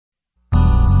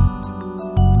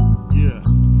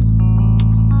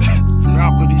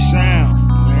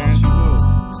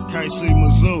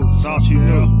Thought you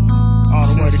knew. All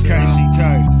the way to KCK.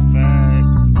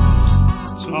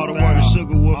 All the way to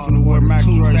Sugarwood from the way Mac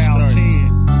Dre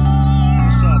stayed.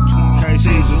 What's up, Twan?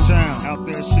 KC's in town. Out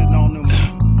there sitting on them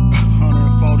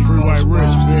 140 freeway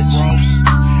rich, bitch.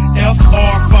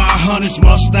 FR 500s,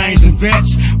 Mustangs, and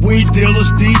Vets. Weed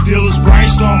dealers, D dealers,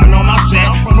 brainstorming on our set.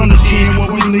 From the 10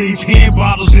 where we leave hand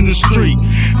bottles in the street.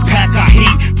 Pack our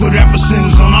heat, put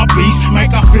epicenters on our beats.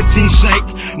 Make our 15 shake,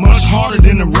 much harder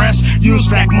than the rest. You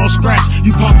stack more scratch,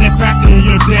 you pump that factor in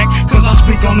your deck. Cause I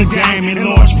speak on the game in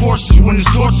large portions. When it's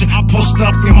torture, I post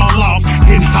up in my loft,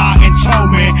 getting high and toe,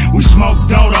 man. We smoke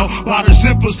dodo by the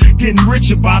zippers, getting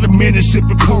richer by the minute.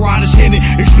 Sipping pour out his Henny,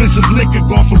 expensive liquor.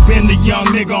 Going from being the young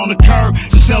nigga on the curb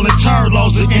to selling turd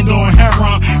loads of Indo and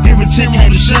heroin. Giving 10K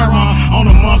to Sharon on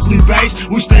a monthly base.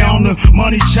 We stay on the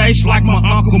money chase like my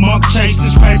uncle Monk chased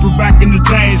this paper back in the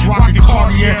days. Rockin'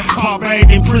 Cartier, Parvade,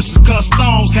 and Princess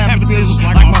Customs. Having Thizzles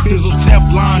like my Thizzles,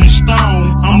 Teflon and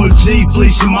stone. I'm a G,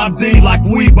 fleecing my D like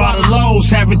weed by the lows.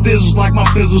 Having Thizzles like my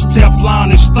Thizzles,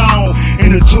 Teflon and stone.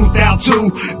 In the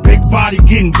 2002, big body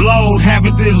getting blowed.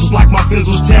 Having Thizzles like my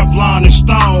Thizzles, Teflon and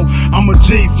stone. I'm a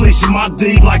G, fleecing my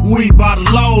D like weed by the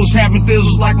lows. Having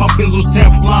Thizzles like my Thizzles,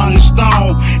 Teflon and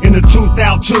stone. In the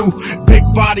 2002, big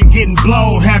body getting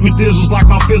blowed. Having Thizzles like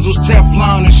my Thizzles,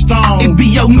 Teflon and stone. It be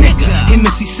your nigga,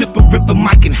 MSC sipper, ripper,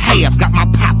 mic in half. Got my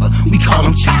popper, we call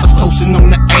him choppers, posting on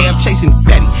the Ave, chasing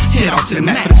Fetty. Tear off to the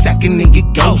mat for the second and get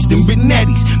ghost and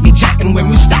Renettis. Me jacking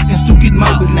wearing stockings to get more,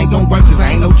 but it ain't gon' work cause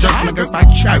I ain't no jerk. My girl I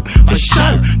chirp, for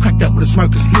sure. Cracked up with a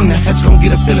smirk cause the head's gon'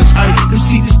 get her feelings hurt. Cause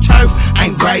see this turf,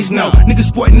 I ain't raised no nigga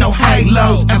sporting no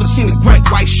halos. Ever seen a great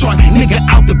white short nigga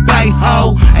out the bay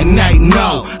ho? And they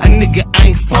know a nigga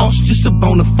ain't false, just a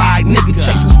bona fide nigga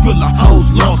chasing skrilla hoes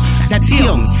lost. Now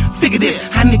tell me, figure this,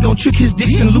 how nigga gon' trick his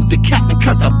dicks and loop the cat and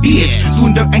cut a bitch.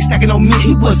 Doing dirt ain't stacking on me,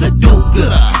 he was a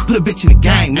do-gooder. Put a bitch in the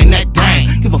game, ain't that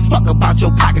dang. Give a fuck about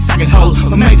your pockets, I can hold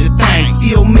a major thing.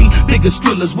 Feel me, bigger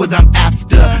skrilla's what I'm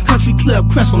after. Country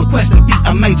club crest on the quest to be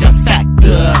a major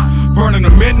factor. Burning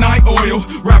the midnight oil,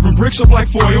 wrapping bricks up like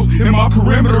foil. In my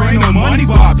perimeter ain't no money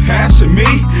bypassing me.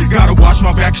 Gotta watch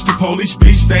my back, the police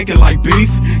be staking like beef.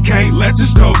 Can't let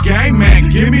this dope game, man,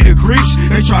 give me the creeps.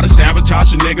 They try to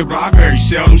sabotage a nigga, but I very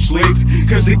seldom sleep.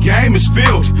 Cause the game is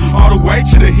filled all the way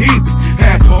to the heap.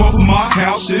 Had both of my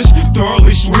houses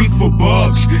thoroughly sweep for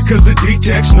bugs. Cause the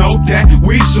D-Techs know that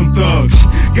we some thugs.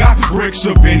 Got bricks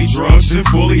of any drugs and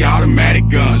fully automatic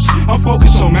guns. I'm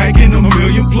focused on making $1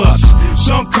 million plus.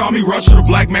 Some call me Rushin the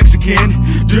Black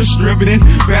Mexican. Distributing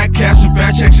back cash and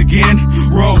fat checks again.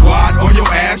 Worldwide on your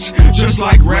ass, just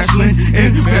like wrestling.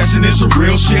 Investing is some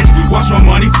real shit. Watch my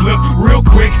money flip real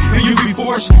quick and you be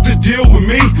forced to deal with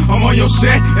me. I'm on your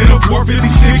set in a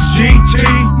 456 GT.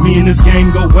 Me and this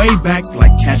game go way back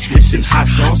like catfish and hot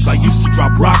sauce. I used to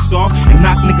drop rocks off and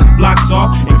knock niggas blocks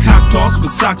off and cock toss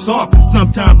with socks off. And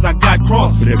sometimes I got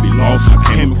crossed, but every loss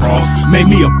I came across made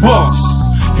me a boss.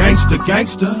 Gangster,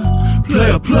 gangster,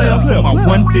 player, player. My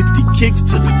 150 kicks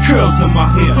to the curls in my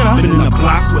hair. Been in the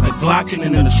block with a Glock and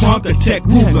in the trunk a Tech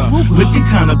Ruger. Looking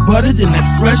kinda buttered in that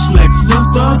fresh Lex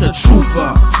Luthor, the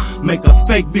truther. Make a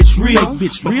fake bitch real,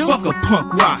 but fuck a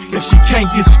punk rock. If she can't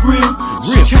get skrill,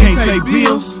 she can't pay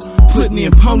bills. Putting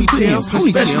in ponytails,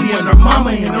 especially in her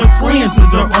mama and her friends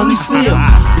is her only sales.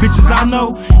 Bitches I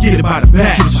know, get it by the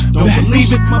back. Don't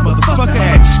believe it, my motherfucker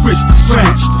act scratch to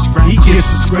scratch. He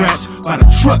gets a scratch by the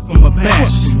truck from a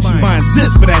bash. She finds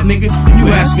zips for that nigga, and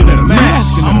you asking her to match.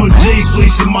 I'm a G,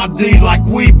 fleecing my D like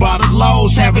weed by the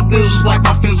lows. Having Thizzles like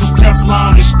my Thizzles,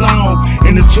 Teflon and stone.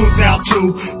 In the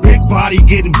 2002, big body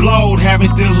getting blowed. Having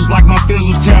Thizzles like my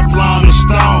Thizzles, Teflon and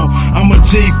stone. I'm a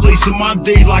G, fleecing my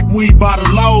D like weed by the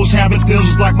lows. Having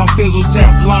Thizzles like my Thizzles,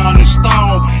 Teflon and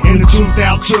stone. In the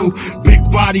 2002, big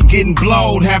body getting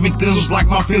blowed. Having Thizzles like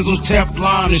my Thizzles,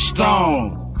 Teflon and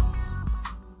stone.